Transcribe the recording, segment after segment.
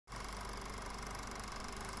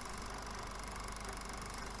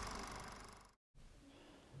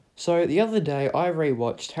So the other day I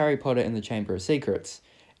rewatched Harry Potter and the Chamber of Secrets,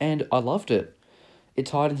 and I loved it. It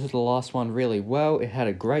tied into the last one really well, it had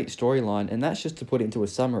a great storyline, and that's just to put it into a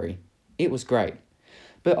summary. It was great.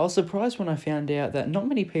 But I was surprised when I found out that not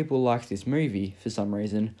many people like this movie for some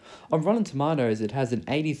reason. On Rotten Tomatoes, it has an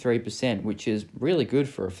 83%, which is really good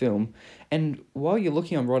for a film, and while you're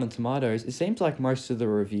looking on Rotten Tomatoes, it seems like most of the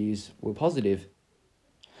reviews were positive.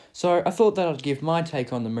 So I thought that I'd give my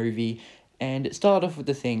take on the movie and start off with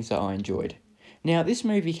the things that I enjoyed. Now, this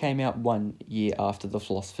movie came out 1 year after The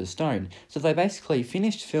Philosopher's Stone, so they basically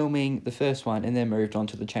finished filming the first one and then moved on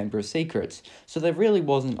to The Chamber of Secrets, so there really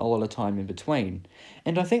wasn't a lot of time in between.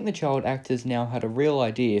 And I think the child actors now had a real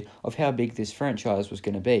idea of how big this franchise was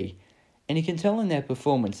going to be. And you can tell in their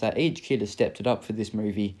performance that each kid has stepped it up for this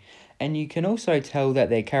movie, and you can also tell that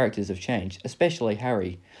their characters have changed, especially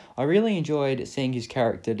Harry. I really enjoyed seeing his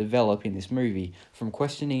character develop in this movie, from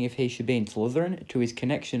questioning if he should be in Slytherin to his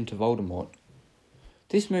connection to Voldemort.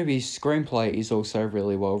 This movie's screenplay is also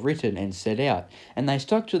really well written and set out, and they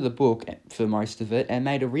stuck to the book for most of it and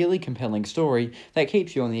made a really compelling story that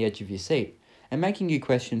keeps you on the edge of your seat, and making you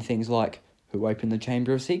question things like, who opened the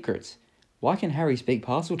Chamber of Secrets? Why can Harry speak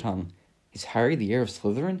Parseltongue? Is Harry the heir of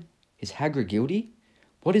Slytherin? Is Hagrid guilty?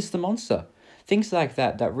 What is the monster? Things like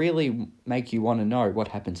that really make you want to know what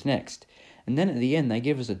happens next. And then at the end, they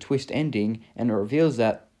give us a twist ending, and it reveals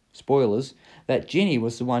that, spoilers, that Ginny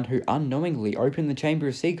was the one who unknowingly opened the Chamber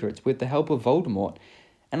of Secrets with the help of Voldemort.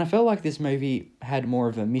 And I felt like this movie had more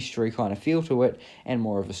of a mystery kind of feel to it, and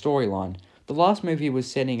more of a storyline. The last movie was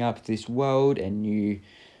setting up this world and new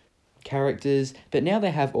characters, but now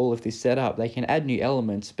they have all of this set up. They can add new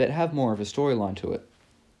elements, but have more of a storyline to it.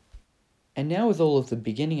 And now with all of the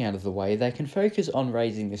beginning out of the way, they can focus on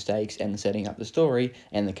raising the stakes and setting up the story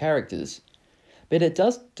and the characters. But it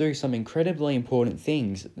does do some incredibly important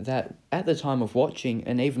things that, at the time of watching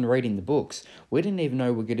and even reading the books, we didn't even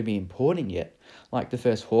know were going to be important yet. Like the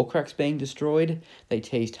first Horcrux being destroyed, they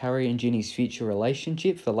teased Harry and Ginny's future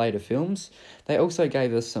relationship for later films. They also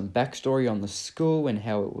gave us some backstory on the school and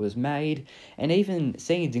how it was made, and even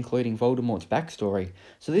scenes including Voldemort's backstory.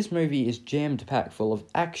 So this movie is jammed packed full of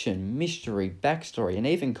action, mystery, backstory, and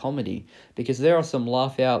even comedy, because there are some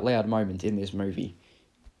laugh out loud moments in this movie.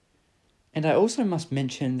 And I also must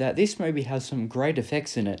mention that this movie has some great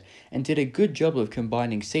effects in it, and did a good job of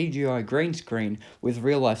combining CGI green screen with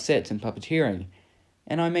real life sets and puppeteering.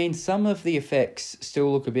 And I mean, some of the effects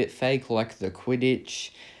still look a bit fake, like the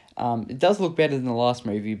Quidditch. It does look better than the last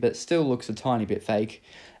movie, but still looks a tiny bit fake.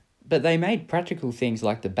 But they made practical things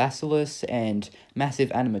like the Basilisk and massive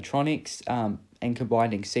animatronics, and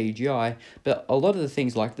combining CGI, but a lot of the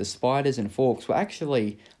things like the spiders and forks were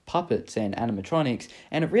actually puppets and animatronics,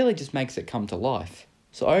 and it really just makes it come to life.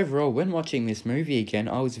 So overall, when watching this movie again,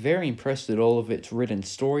 I was very impressed at all of its written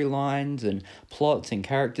storylines and plots and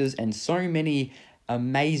characters, and so many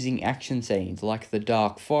amazing action scenes, like the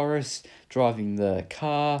Dark Forest, driving the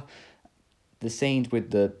car, the scenes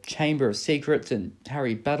with the Chamber of Secrets and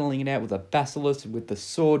Harry battling it out with a basilisk with the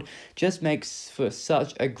sword, just makes for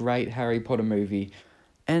such a great Harry Potter movie.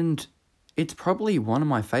 And it's probably one of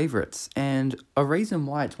my favourites, and a reason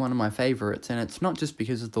why it's one of my favourites, and it's not just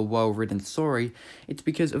because of the well-written story, it's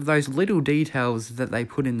because of those little details that they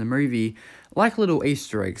put in the movie, like little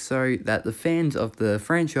Easter eggs, so that the fans of the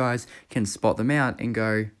franchise can spot them out and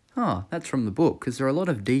go, oh, that's from the book, because there are a lot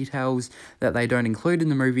of details that they don't include in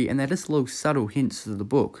the movie, and they're just little subtle hints to the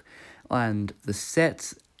book. And the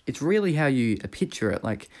sets, it's really how you picture it.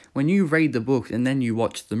 Like, when you read the book and then you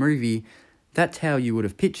watch the movie, that's how you would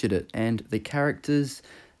have pictured it. And the characters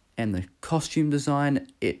and the costume design,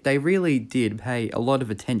 they really did pay a lot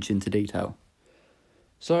of attention to detail.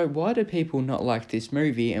 So why do people not like this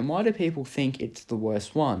movie, and why do people think it's the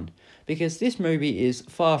worst one? Because this movie is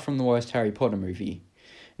far from the worst Harry Potter movie.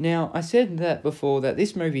 Now, I said that before, that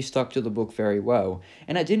this movie stuck to the book very well,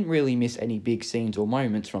 and it didn't really miss any big scenes or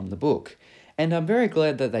moments from the book. And I'm very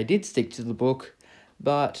glad that they did stick to the book,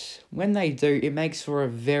 but when they do, it makes for a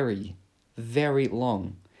very, very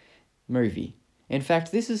long movie. In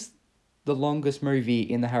fact, this is the longest movie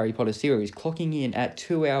in the Harry Potter series, clocking in at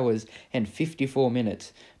 2 hours and 54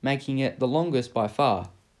 minutes, making it the longest by far.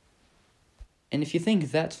 And if you think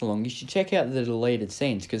that's long, you should check out the deleted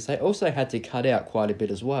scenes, because they also had to cut out quite a bit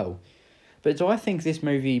as well. But do I think this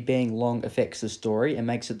movie being long affects the story and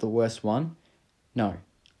makes it the worst one? No,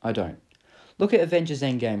 I don't. Look at Avengers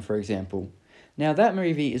Endgame, for example. Now, that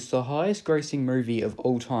movie is the highest grossing movie of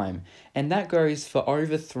all time, and that goes for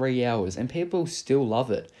over 3 hours, and people still love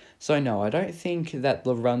it. So no, I don't think that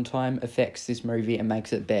the runtime affects this movie and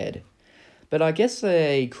makes it bad. But I guess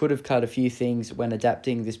they could have cut a few things when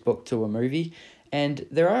adapting this book to a movie, And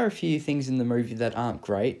there are a few things in the movie that aren't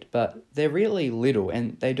great, but they're really little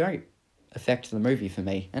and they don't affect the movie for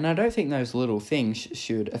me. And I don't think those little things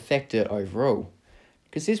should affect it overall.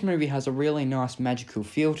 Because this movie has a really nice magical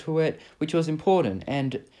feel to it, which was important.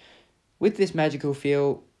 And with this magical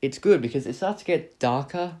feel, it's good because it starts to get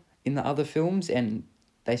darker in the other films and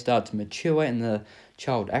they start to mature and the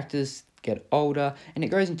child actors get older and it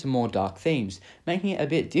goes into more dark themes, making it a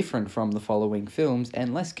bit different from the following films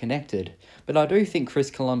and less connected. But I do think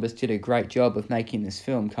Chris Columbus did a great job of making this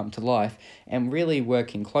film come to life and really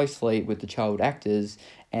working closely with the child actors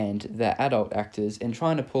and the adult actors and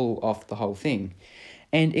trying to pull off the whole thing.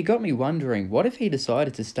 And it got me wondering, what if he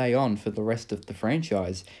decided to stay on for the rest of the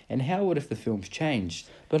franchise, and how would if the films changed?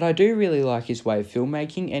 But I do really like his way of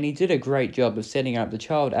filmmaking, and he did a great job of setting up the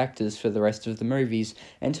child actors for the rest of the movies,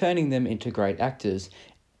 and turning them into great actors.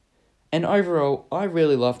 And overall, I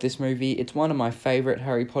really love this movie. It's one of my favourite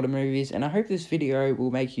Harry Potter movies, and I hope this video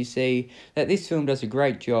will make you see that this film does a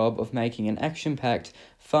great job of making an action-packed,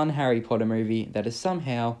 fun Harry Potter movie that is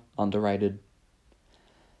somehow underrated.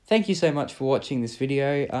 Thank you so much for watching this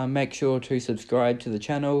video. Make sure to subscribe to the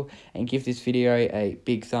channel and give this video a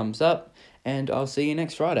big thumbs up, and I'll see you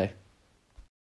next Friday.